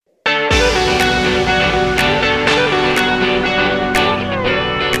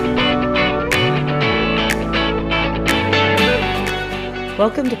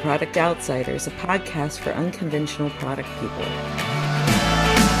Welcome to Product Outsiders, a podcast for unconventional product people.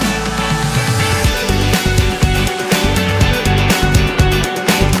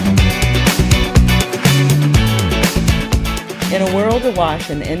 In a world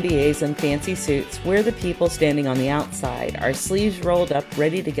awash in MBAs and fancy suits, we're the people standing on the outside, our sleeves rolled up,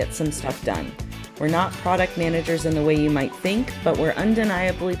 ready to get some stuff done. We're not product managers in the way you might think, but we're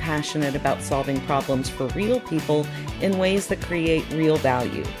undeniably passionate about solving problems for real people in ways that create real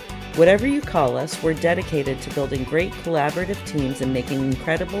value. Whatever you call us, we're dedicated to building great collaborative teams and making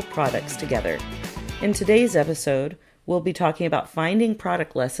incredible products together. In today's episode, we'll be talking about finding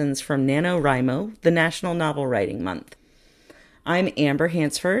product lessons from NaNoWriMo, the National Novel Writing Month. I'm Amber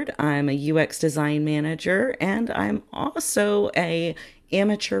Hansford. I'm a UX design manager, and I'm also an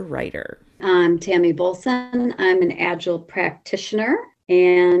amateur writer. I'm Tammy Bolson. I'm an Agile practitioner,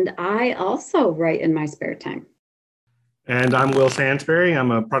 and I also write in my spare time. And I'm Will Sansbury. I'm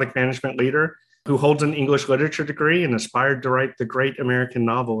a product management leader who holds an English literature degree and aspired to write the great American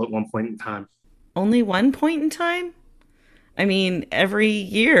novel at one point in time. Only one point in time? I mean, every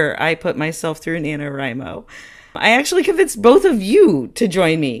year I put myself through NaNoWriMo. I actually convinced both of you to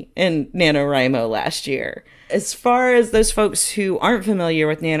join me in NaNoWriMo last year. As far as those folks who aren't familiar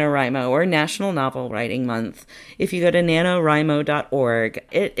with NaNoWriMo or National Novel Writing Month, if you go to nanowrimo.org,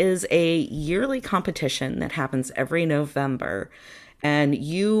 it is a yearly competition that happens every November, and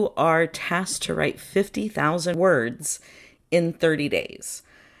you are tasked to write 50,000 words in 30 days.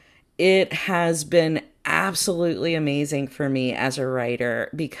 It has been absolutely amazing for me as a writer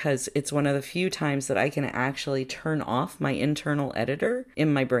because it's one of the few times that I can actually turn off my internal editor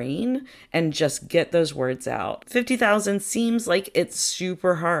in my brain and just get those words out. 50,000 seems like it's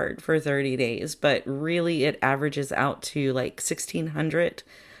super hard for 30 days, but really it averages out to like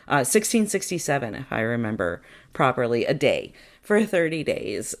 1667, if I remember properly, a day for 30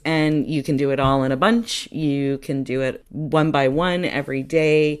 days. And you can do it all in a bunch. You can do it one by one every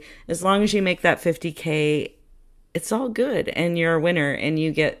day. As long as you make that 50K, it's all good. And you're a winner and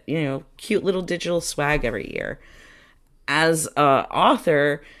you get, cute little digital swag every year. As an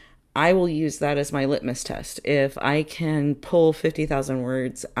author, I will use that as my litmus test. If I can pull 50,000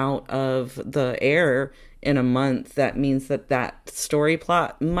 words out of the air in a month, that means that story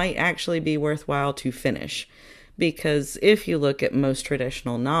plot might actually be worthwhile to finish. Because if you look at most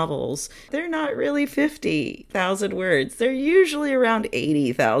traditional novels, they're not really 50,000 words. They're usually around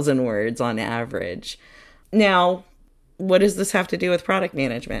 80,000 words on average. Now, what does this have to do with product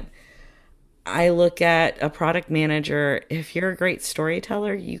management? I look at a product manager. If you're a great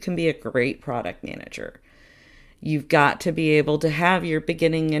storyteller, you can be a great product manager. You've got to be able to have your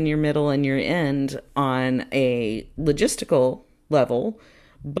beginning and your middle and your end on a logistical level,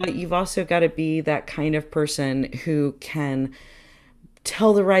 but you've also got to be that kind of person who can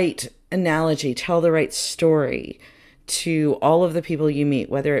tell the right analogy, tell the right story to all of the people you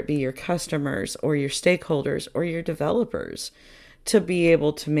meet, whether it be your customers or your stakeholders or your developers, to be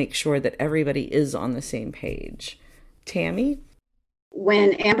able to make sure that everybody is on the same page. Tammy?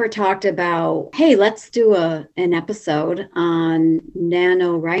 When Amber talked about, hey, let's do an episode on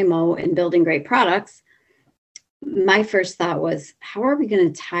NaNoWriMo and building great products, my first thought was, how are we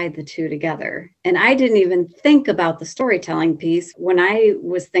going to tie the two together? And I didn't even think about the storytelling piece when I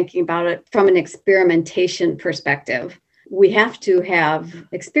was thinking about it from an experimentation perspective. We have to have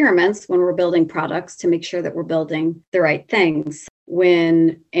experiments when we're building products to make sure that we're building the right things.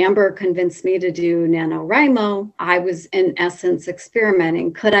 When Amber convinced me to do NaNoWriMo, I was in essence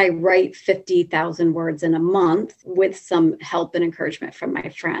experimenting. Could I write 50,000 words in a month with some help and encouragement from my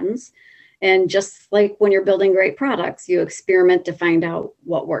friends? And just like when you're building great products, you experiment to find out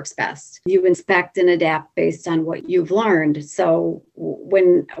what works best. You inspect and adapt based on what you've learned. So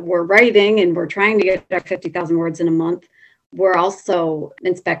when we're writing and we're trying to get our 50,000 words in a month, we're also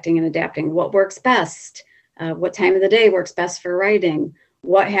inspecting and adapting what works best. What time of the day works best for writing?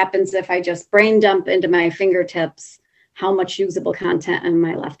 What happens if I just brain dump into my fingertips? How much usable content am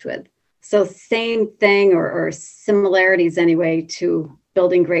I left with? So same thing or similarities anyway to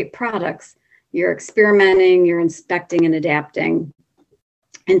building great products. You're experimenting, you're inspecting and adapting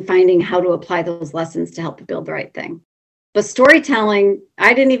and finding how to apply those lessons to help you build the right thing. But storytelling,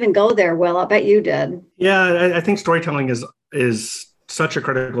 I didn't even go there. Well, I bet you did. Yeah, I think storytelling is such a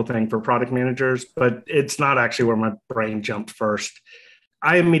critical thing for product managers, but it's not actually where my brain jumped first.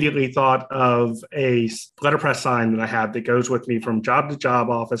 I immediately thought of a letterpress sign that I have that goes with me from job to job,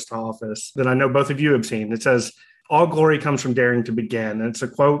 office to office, that I know both of you have seen. It says, "All glory comes from daring to begin." And it's a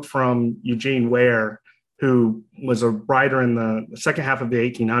quote from Eugene Ware, who was a writer in the second half of the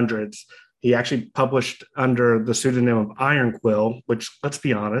 1800s, He actually published under the pseudonym of Iron Quill, which, let's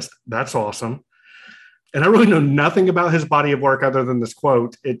be honest, that's awesome. And I really know nothing about his body of work other than this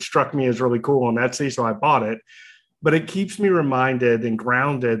quote. It struck me as really cool on Etsy, so I bought it. But it keeps me reminded and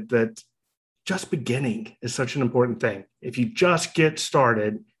grounded that just beginning is such an important thing. If you just get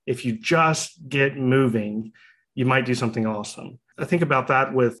started, if you just get moving, you might do something awesome. I think about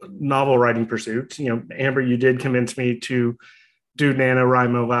that with novel writing pursuits. Amber, you did convince me to do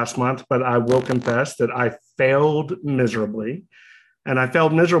NaNoWriMo last month, but I will confess that I failed miserably. And I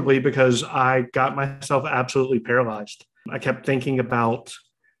failed miserably because I got myself absolutely paralyzed. I kept thinking about,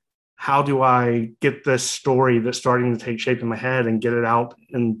 how do I get this story that's starting to take shape in my head and get it out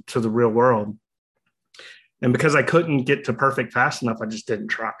into the real world? And because I couldn't get to perfect fast enough, I just didn't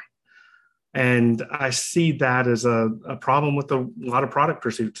try. And I see that as a problem with a lot of product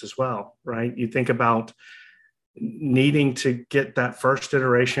pursuits as well, right? You think about needing to get that first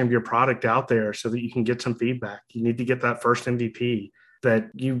iteration of your product out there so that you can get some feedback. You need to get that first MVP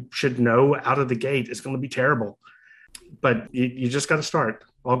that you should know out of the gate is going to be terrible. But you just got to start.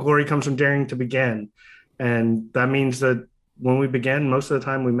 All glory comes from daring to begin. And that means that when we begin, most of the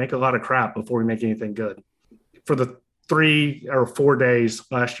time we make a lot of crap before we make anything good. For the 3 or 4 days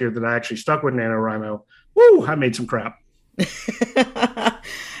last year that I actually stuck with NaNoWriMo, I made some crap.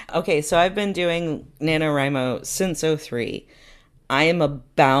 Okay, so I've been doing NaNoWriMo since 2003. I am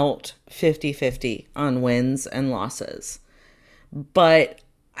about 50-50 on wins and losses. But,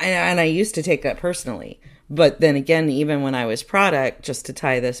 and I used to take that personally. But then again, even when I was product, just to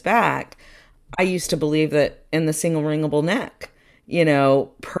tie this back, I used to believe that in the single ringable neck,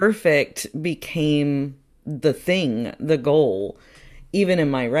 perfect became the thing, the goal, even in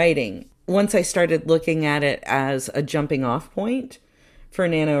my writing. Once I started looking at it as a jumping off point for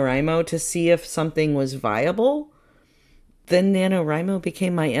NaNoWriMo to see if something was viable, then NaNoWriMo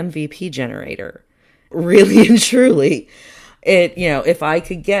became my MVP generator. Really and truly. If I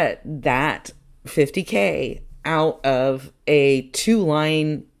could get that 50K out of a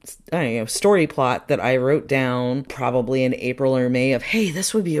 2-line story plot that I wrote down probably in April or May of, hey,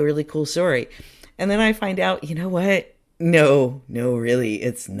 this would be a really cool story. And then I find out, you know what? No, really,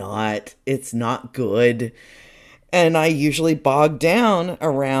 it's not. It's not good. And I usually bog down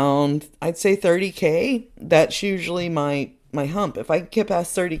around, I'd say 30K. That's usually my hump. If I get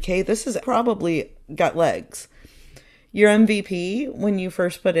past 30K, this has probably got legs. Your MVP, when you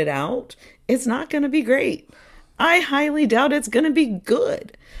first put it out, it's not going to be great. I highly doubt it's going to be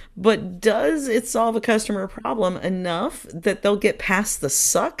good. But does it solve a customer problem enough that they'll get past the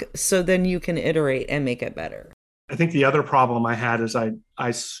suck so then you can iterate and make it better? I think the other problem I had is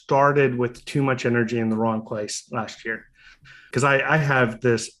I started with too much energy in the wrong place last year. Because I have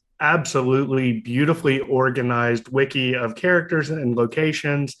this absolutely beautifully organized wiki of characters and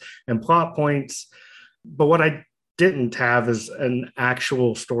locations and plot points. But what I didn't have is an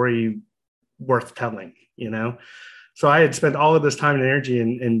actual story worth telling, So I had spent all of this time and energy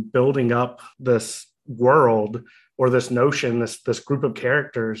in building up this world or this notion, this group of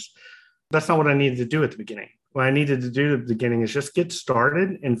characters. That's not what I needed to do at the beginning. What I needed to do at the beginning is just get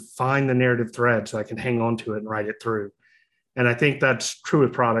started and find the narrative thread so I can hang on to it and write it through. And I think that's true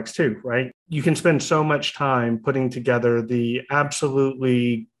with products too, right? You can spend so much time putting together the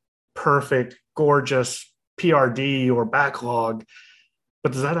absolutely perfect, gorgeous PRD or backlog,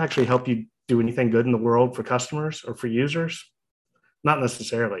 but does that actually help you do anything good in the world for customers or for users? Not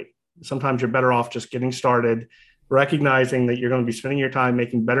necessarily. Sometimes you're better off just getting started, recognizing that you're going to be spending your time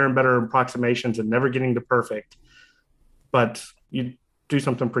making better and better approximations and never getting to perfect, but you do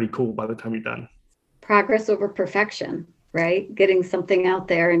something pretty cool by the time you're done. Progress over perfection, right? Getting something out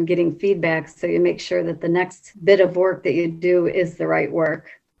there and getting feedback so you make sure that the next bit of work that you do is the right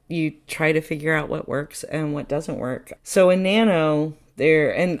work. You try to figure out what works and what doesn't work. So in Nano,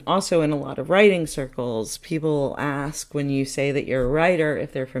 and also in a lot of writing circles, people ask when you say that you're a writer,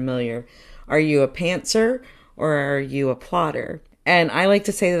 if they're familiar, are you a pantser or are you a plotter? And I like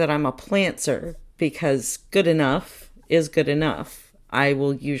to say that I'm a plantser because good enough is good enough. I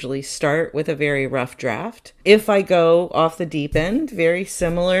will usually start with a very rough draft. If I go off the deep end, very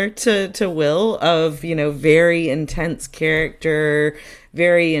similar to Will, of, very intense character,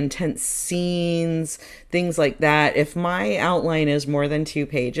 very intense scenes, things like that. If my outline is more than 2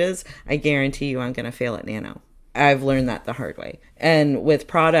 pages, I guarantee you I'm going to fail at Nano. I've learned that the hard way. And with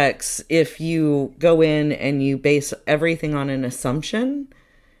products, if you go in and you base everything on an assumption,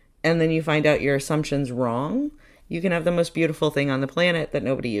 and then you find out your assumption's wrong, you can have the most beautiful thing on the planet that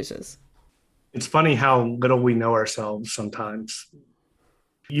nobody uses. It's funny how little we know ourselves sometimes.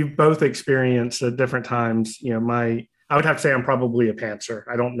 You've both experienced at different times, I would have to say I'm probably a pantser.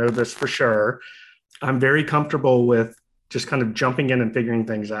 I don't know this for sure. I'm very comfortable with just kind of jumping in and figuring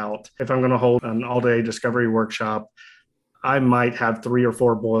things out. If I'm going to hold an all-day discovery workshop, I might have 3 or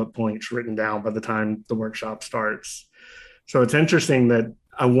 4 bullet points written down by the time the workshop starts. So it's interesting that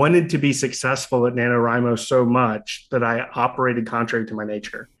I wanted to be successful at NaNoWriMo so much that I operated contrary to my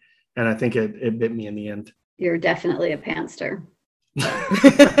nature. And I think it bit me in the end. You're definitely a pantster.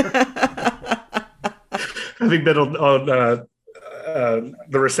 Having been on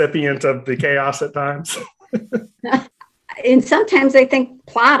the recipient of the chaos at times. And sometimes I think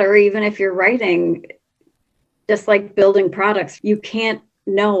plotter, even if you're writing, just like building products, you can't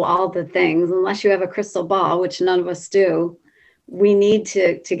know all the things unless you have a crystal ball, which none of us do. We need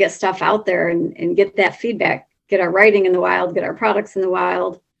to get stuff out there and get that feedback, get our writing in the wild, get our products in the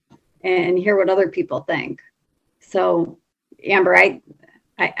wild, and hear what other people think. So, Amber,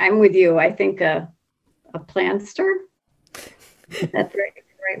 I'm with you. I think a planster. That's the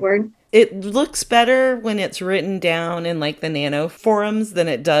right word. It looks better when it's written down in like the nano forums than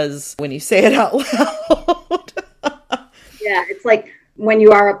it does when you say it out loud. Yeah, it's like when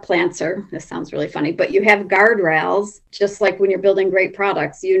you are a planter, this sounds really funny, but you have guardrails, just like when you're building great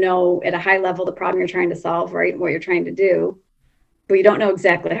products, you know at a high level the problem you're trying to solve, right? What you're trying to do, but you don't know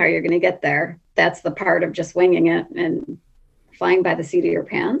exactly how you're going to get there. That's the part of just winging it and flying by the seat of your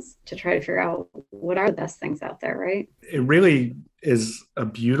pants to try to figure out what are the best things out there, right? It really is a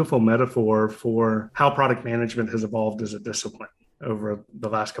beautiful metaphor for how product management has evolved as a discipline over the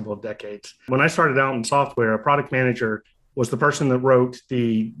last couple of decades. When I started out in software, a product manager was the person that wrote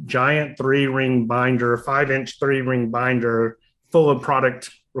the giant 3-ring binder, 5-inch 3-ring binder full of product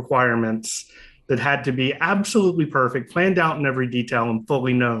requirements that had to be absolutely perfect, planned out in every detail and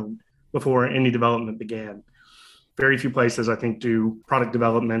fully known before any development began. Very few places, I think, do product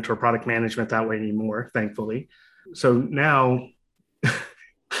development or product management that way anymore, thankfully. So now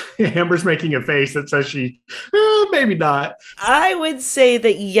Amber's making a face that says maybe not. I would say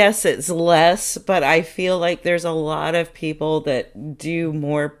that yes, it's less, but I feel like there's a lot of people that do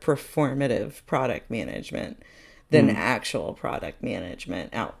more performative product management than actual product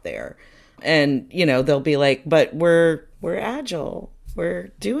management out there. And, you know, they'll be like, but we're agile.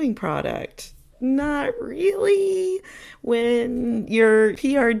 We're doing product. Not really. When your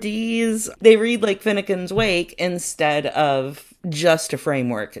PRDs, they read like Finnegan's Wake instead of just a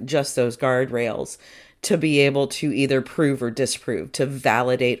framework, just those guardrails to be able to either prove or disprove, to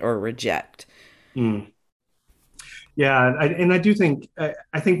validate or reject. Yeah, I do think,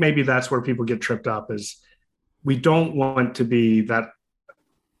 I think maybe that's where people get tripped up is we don't want to be that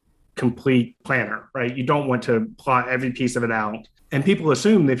complete planner, right? You don't want to plot every piece of it out. And people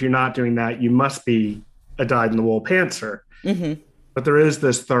assume that if you're not doing that, you must be a dyed-in-the-wool pantser. Mm-hmm. But there is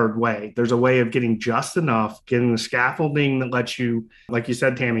this third way. There's a way of getting just enough, getting the scaffolding that lets you, like you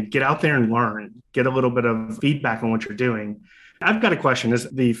said, Tammy, get out there and learn, get a little bit of feedback on what you're doing. I've got a question. As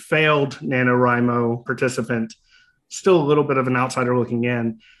the failed NaNoWriMo participant, still a little bit of an outsider looking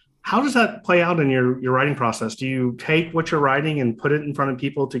in, how does that play out in your writing process? Do you take what you're writing and put it in front of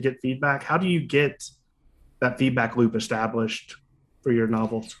people to get feedback? How do you get that feedback loop established for your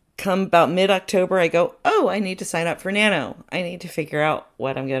novels? Come about mid-October, I go, oh, I need to sign up for Nano. I need to figure out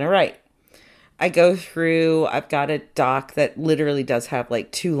what I'm going to write. I go through, I've got a doc that literally does have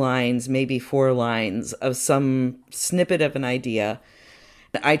like 2 lines, maybe 4 lines of some snippet of an idea.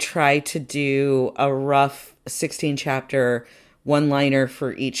 I try to do a rough 16-chapter, 1-liner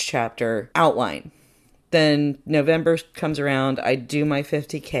for each chapter outline. Then November comes around, I do my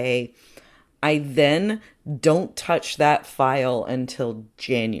 50K. I then don't touch that file until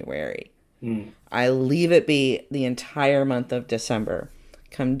January. I leave it be the entire month of December.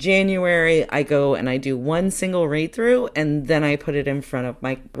 Come January, I go and I do one single read through, and then I put it in front of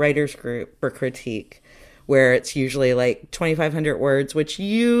my writer's group for critique, where it's usually like 2,500 words, which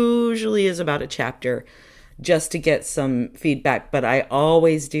usually is about a chapter, just to get some feedback. But I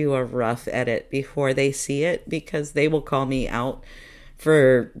always do a rough edit before they see it, because they will call me out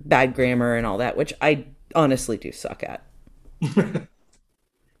for bad grammar and all that, which I honestly do suck at.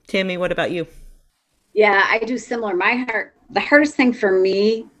 Tammy, what about you? Yeah, I do similar. The hardest thing for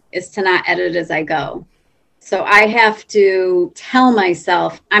me is to not edit as I go. So I have to tell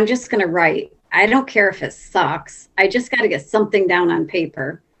myself, I'm just going to write. I don't care if it sucks. I just got to get something down on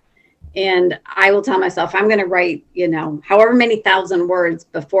paper. And I will tell myself, I'm going to write, however many thousand words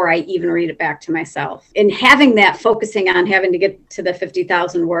before I even read it back to myself. And having that, focusing on having to get to the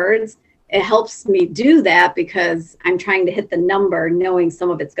 50,000 words, it helps me do that because I'm trying to hit the number, knowing some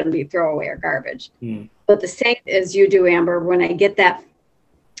of it's going to be throwaway or garbage. But the same as you do, Amber, when I get that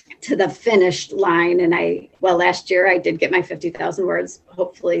to the finished line. And last year I did get my 50,000 words.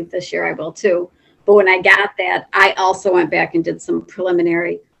 Hopefully this year I will too. But when I got that, I also went back and did some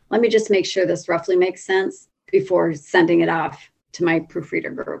preliminary, let me just make sure this roughly makes sense before sending it off to my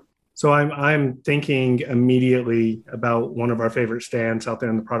proofreader group. So I'm thinking immediately about one of our favorite stands out there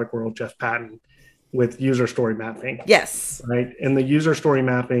in the product world, Jeff Patton, with user story mapping. Yes. Right. In the user story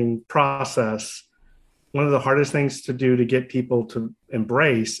mapping process, one of the hardest things to do to get people to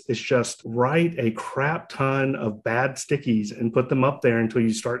embrace is just write a crap ton of bad stickies and put them up there until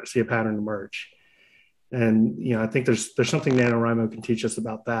you start to see a pattern emerge. And, I think there's something NaNoWriMo can teach us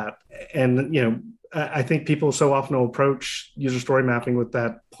about that. And, I think people so often will approach user story mapping with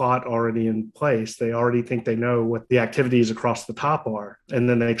that plot already in place. They already think they know what the activities across the top are. And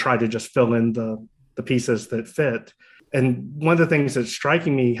then they try to just fill in the pieces that fit. And one of the things that's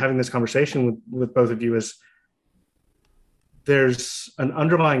striking me having this conversation with both of you is there's an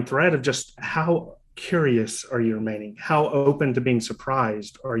underlying thread of just how curious are you remaining? How open to being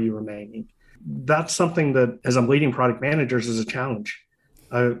surprised are you remaining? That's something that, as I'm leading product managers, is a challenge.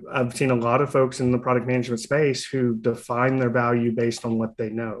 I've seen a lot of folks in the product management space who define their value based on what they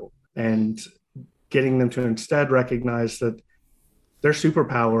know, and getting them to instead recognize that their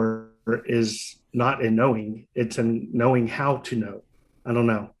superpower is not in knowing, it's in knowing how to know. I don't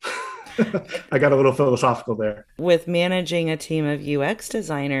know. I got a little philosophical there. With managing a team of UX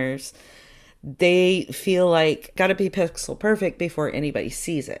designers, they feel like got to be pixel perfect before anybody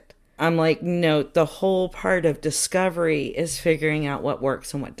sees it. I'm like, no, the whole part of discovery is figuring out what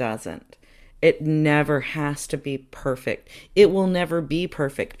works and what doesn't. It never has to be perfect. It will never be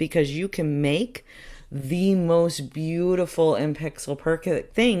perfect because you can make the most beautiful and pixel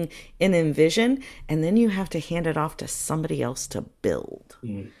perfect thing in InVision, and then you have to hand it off to somebody else to build.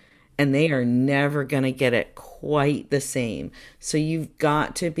 And they are never going to get it quite the same. So you've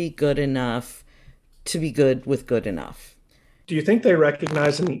got to be good enough to be good with good enough. Do you think they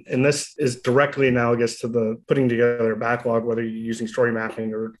recognize, and this is directly analogous to the putting together a backlog, whether you're using story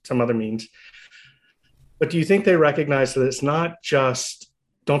mapping or some other means, but do you think they recognize that it's not just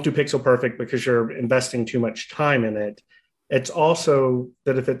don't do pixel perfect because you're investing too much time in it? It's also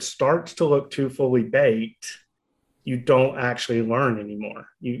that if it starts to look too fully baked, you don't actually learn anymore.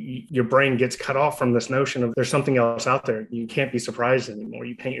 Your brain gets cut off from this notion of there's something else out there. You can't be surprised anymore.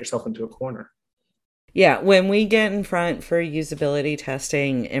 You paint yourself into a corner. Yeah, when we get in front for usability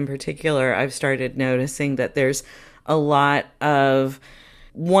testing in particular, I've started noticing that there's a lot of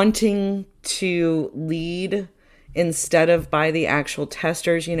wanting to lead instead of by the actual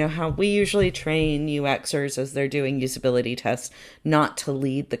testers. You know how we usually train UXers as they're doing usability tests not to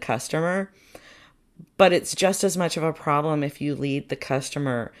lead the customer. But it's just as much of a problem if you lead the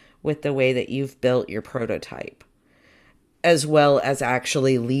customer with the way that you've built your prototype, as well as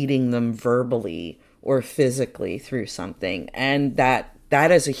actually leading them verbally or physically through something. And that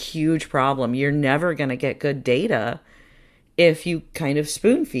is a huge problem. You're never going to get good data if you kind of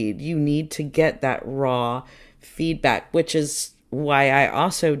spoon feed. You need to get that raw feedback, which is why I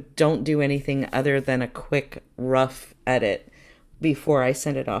also don't do anything other than a quick rough edit before I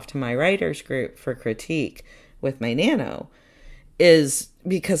send it off to my writers group for critique with my Nano, is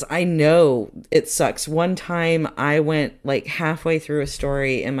because I know it sucks. One time I went like halfway through a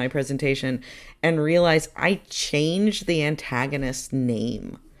story in my presentation and realized I changed the antagonist's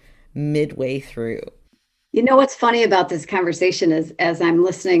name midway through. You know what's funny about this conversation is as I'm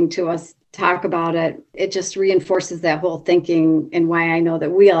listening to us talk about it, it just reinforces that whole thinking and why I know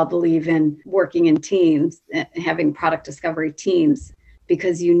that we all believe in working in teams, having product discovery teams,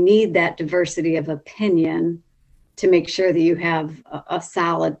 because you need that diversity of opinion to make sure that you have a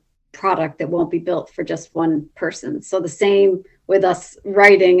solid product that won't be built for just one person. So the same with us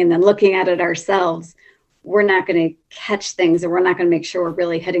writing and then looking at it ourselves, we're not going to catch things, and we're not going to make sure we're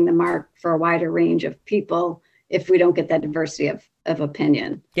really hitting the mark for a wider range of people if we don't get that diversity of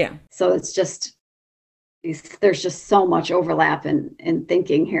opinion. Yeah. So it's just, there's just so much overlap in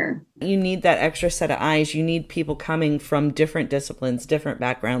thinking here. You need that extra set of eyes. You need people coming from different disciplines, different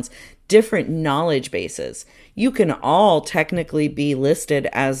backgrounds, different knowledge bases. You can all technically be listed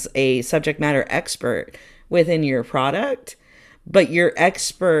as a subject matter expert within your product, but your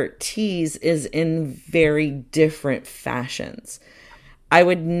expertise is in very different fashions. I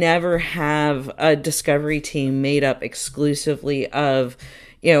would never have a discovery team made up exclusively of,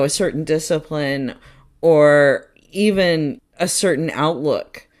 a certain discipline or even a certain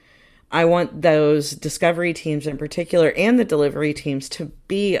outlook. I want those discovery teams in particular and the delivery teams to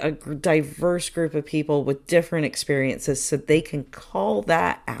be a diverse group of people with different experiences so they can call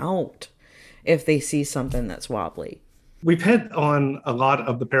that out if they see something that's wobbly. We've hit on a lot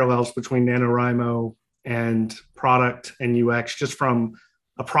of the parallels between NaNoWriMo and product and UX just from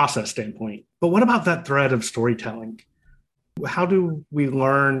a process standpoint. But what about that thread of storytelling? How do we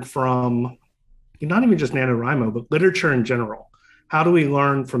learn from not even just NaNoWriMo, but literature in general? How do we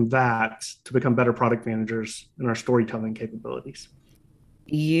learn from that to become better product managers in our storytelling capabilities?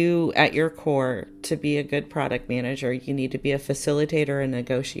 You, at your core, to be a good product manager, you need to be a facilitator and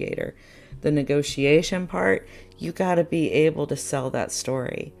negotiator. The negotiation part, you got to be able to sell that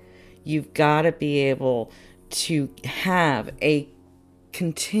story. You've got to be able to have a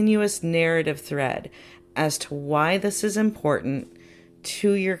continuous narrative thread as to why this is important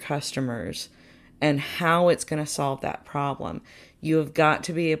to your customers and how it's going to solve that problem. You have got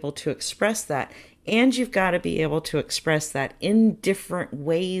to be able to express that, and you've got to be able to express that in different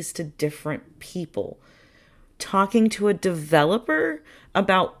ways to different people. Talking to a developer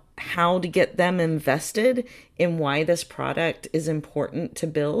about how to get them invested in why this product is important to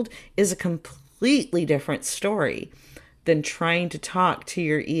build is a completely different story than trying to talk to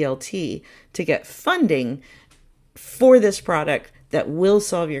your ELT to get funding for this product that will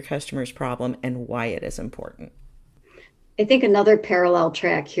solve your customer's problem and why it is important. I think another parallel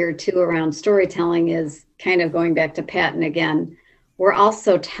track here too around storytelling is kind of going back to Patton again. We're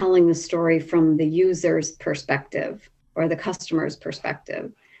also telling the story from the user's perspective or the customer's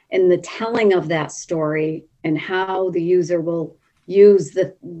perspective. And the telling of that story and how the user will use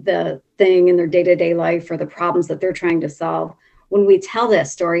the thing in their day-to-day life or the problems that they're trying to solve. When we tell that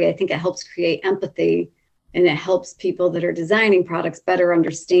story, I think it helps create empathy, and it helps people that are designing products better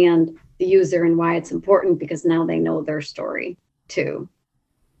understand the user and why it's important, because now they know their story too.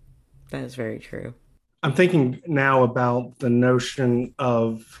 That is very true. I'm thinking now about the notion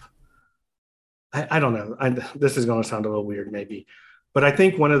of, I don't know, this is going to sound a little weird maybe, but I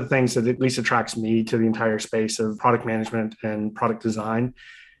think one of the things that at least attracts me to the entire space of product management and product design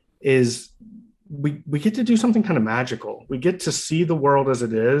is we get to do something kind of magical. We get to see the world as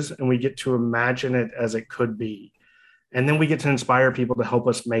it is, and we get to imagine it as it could be. And then we get to inspire people to help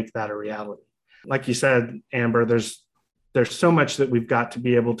us make that a reality. Like you said, Amber, there's so much that we've got to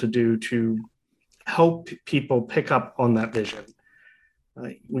be able to do to help people pick up on that vision.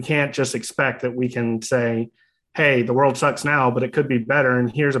 We can't just expect that we can say, hey, the world sucks now, but it could be better. And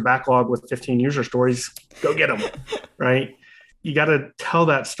here's a backlog with 15 user stories. Go get them, right? You got to tell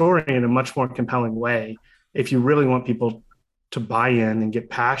that story in a much more compelling way if you really want people to buy in and get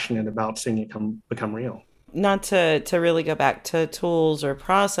passionate about seeing it become real. Not to really go back to tools or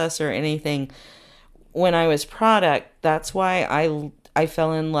process or anything. When I was product, that's why I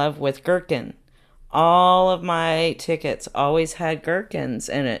fell in love with Gherkin. All of my tickets always had gherkins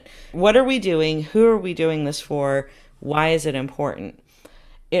in it. What are we doing? Who are we doing this for? Why is it important?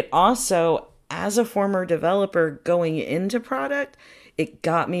 It also, as a former developer going into product, it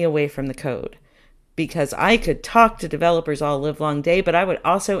got me away from the code, because I could talk to developers all live long day, but I would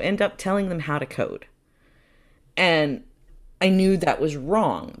also end up telling them how to code. And I knew that was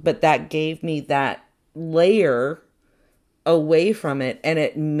wrong, but that gave me that layer away from it, and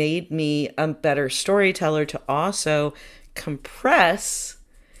it made me a better storyteller to also compress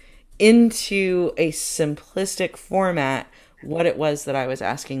into a simplistic format what it was that I was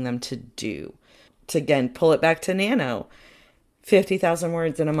asking them to do. To again pull it back to Nano, 50,000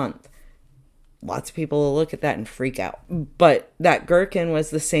 words in a month. Lots of people will look at that and freak out. But that Gherkin was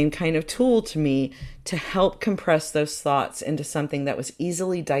the same kind of tool to me to help compress those thoughts into something that was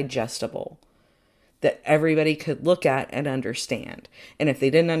easily digestible, that everybody could look at and understand. And if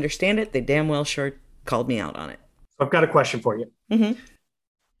they didn't understand it, they damn well sure called me out on it. I've got a question for you.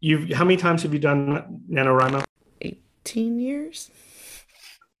 Mm-hmm. How many times have you done NaNoWriMo? 18 years.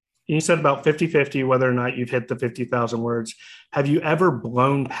 You said about 50-50 whether or not you've hit the 50,000 words. Have you ever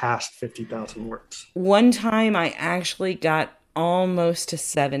blown past 50,000 words? One time I actually got almost to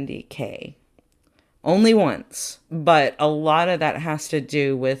 70K. Only once, but a lot of that has to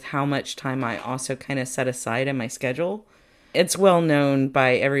do with how much time I also kind of set aside in my schedule. It's well known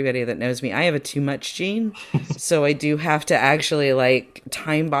by everybody that knows me. I have a too much gene, so I do have to actually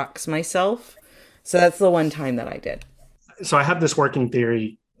time box myself. So that's the one time that I did. So I have this working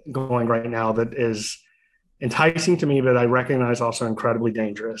theory going right now that is enticing to me, but I recognize also incredibly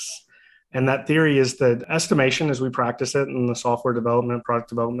dangerous. And that theory is that estimation, as we practice it in the software development, product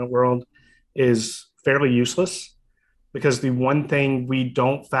development world, is fairly useless, because the one thing we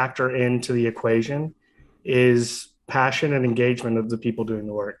don't factor into the equation is passion and engagement of the people doing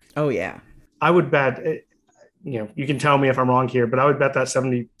the work. Oh, yeah. I would bet you can tell me if I'm wrong here, but I would bet that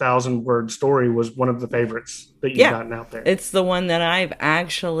 70,000 word story was one of the favorites that you've gotten out there. It's the one that I've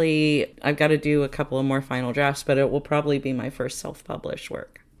got to do a couple of more final drafts, but it will probably be my first self-published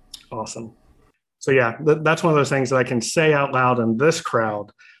work. Awesome. So yeah, that's one of those things that I can say out loud in this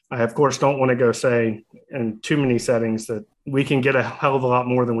crowd. I, of course, don't want to go say in too many settings that we can get a hell of a lot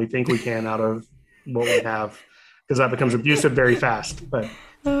more than we think we can out of what we have, because that becomes abusive very fast. But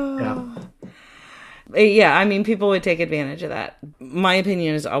yeah, I mean, people would take advantage of that. My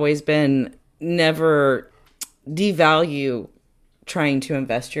opinion has always been never devalue trying to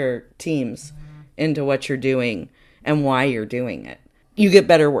invest your teams into what you're doing and why you're doing it. You get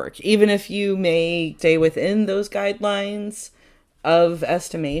better work, even if you may stay within those guidelines of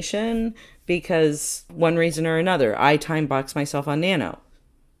estimation, because one reason or another, I time box myself on Nano,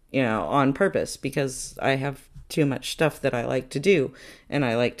 on purpose, because I have too much stuff that I like to do, and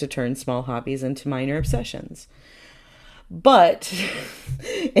I like to turn small hobbies into minor obsessions. But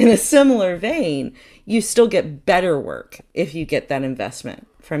in a similar vein, you still get better work if you get that investment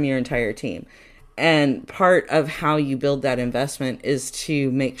from your entire team. And part of how you build that investment is to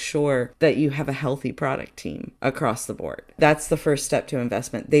make sure that you have a healthy product team across the board. That's the first step to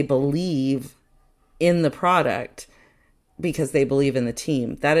investment. They believe in the product because they believe in the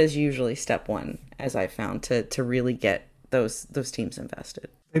team. That is usually step one, as I found, to really get those teams invested.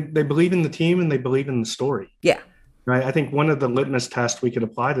 They believe in the team and they believe in the story. Yeah. Right. I think one of the litmus tests we could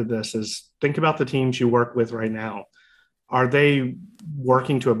apply to this is think about the teams you work with right now. Are they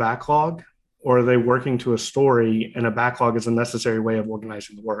working to a backlog, or are they working to a story, and a backlog is a necessary way of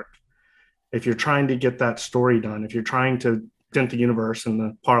organizing the work? If you're trying to get that story done, if you're trying to dent the universe in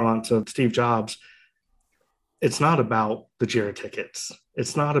the parlance of Steve Jobs, it's not about the JIRA tickets.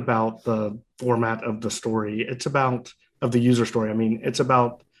 It's not about the format of the story. It's about of the user story. I mean, it's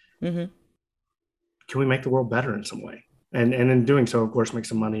about can we make the world better in some way? And in doing so, of course, make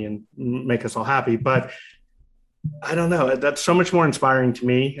some money and make us all happy. But I don't know. That's so much more inspiring to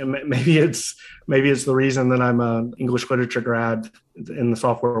me. And maybe it's the reason that I'm an English literature grad in the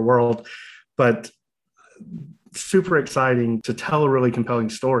software world. But super exciting to tell a really compelling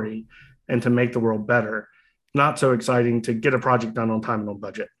story and to make the world better. Not so exciting to get a project done on time and on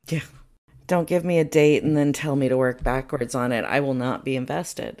budget. Yeah. Don't give me a date and then tell me to work backwards on it. I will not be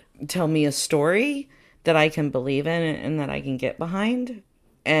invested. Tell me a story that I can believe in and that I can get behind.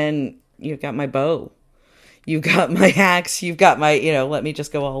 And you've got my bow. You've got my axe. You've got my, let me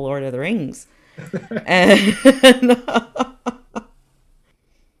just go all Lord of the Rings. And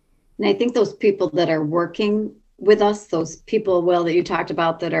I think those people that are working with us, those people, Will, that you talked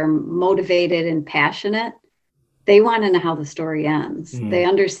about that are motivated and passionate, they want to know how the story ends. Mm-hmm. They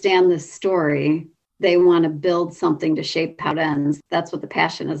understand the story. They want to build something to shape how it ends. That's what the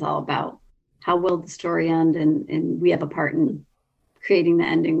passion is all about. How will the story end? And we have a part in creating the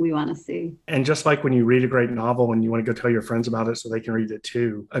ending we want to see. And just like when you read a great novel and you want to go tell your friends about it so they can read it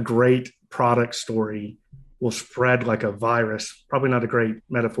too, a great product story will spread like a virus. Probably not a great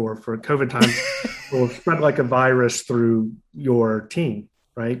metaphor for COVID times. Will spread like a virus through your team,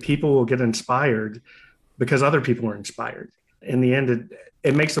 right? People will get inspired because other people are inspired. In the end,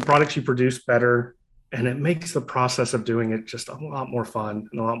 it makes the products you produce better, and it makes the process of doing it just a lot more fun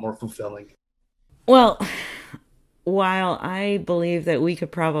and a lot more fulfilling. Well, while I believe that we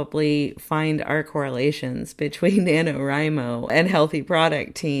could probably find our correlations between NaNoWriMo and healthy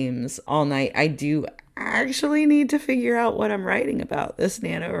product teams all night, I do actually need to figure out what I'm writing about this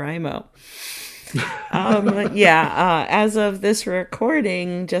NaNoWriMo. As of this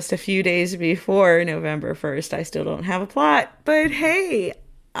recording, just a few days before November 1st, I still don't have a plot, but hey,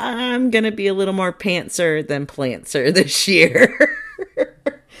 I'm going to be a little more pantser than plantser this year.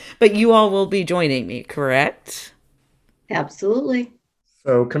 But you all will be joining me, correct? Absolutely.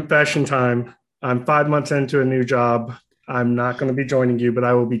 So confession time. I'm 5 months into a new job. I'm not going to be joining you, but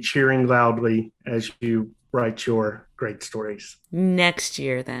I will be cheering loudly as you write your great stories. Next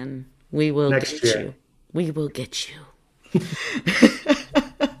year, then. We will get you. We will get you.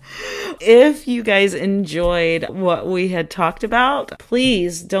 If you guys enjoyed what we had talked about,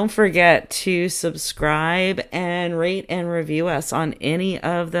 please don't forget to subscribe and rate and review us on any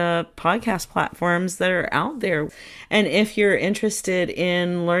of the podcast platforms that are out there. And if you're interested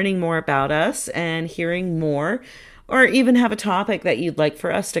in learning more about us and hearing more, or even have a topic that you'd like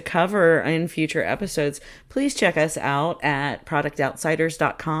for us to cover in future episodes, please check us out at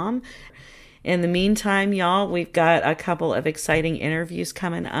productoutsiders.com. In the meantime, y'all, we've got a couple of exciting interviews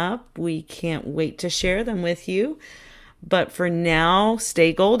coming up. We can't wait to share them with you. But for now,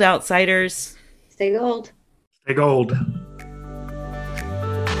 stay gold, outsiders. Stay gold. Stay gold.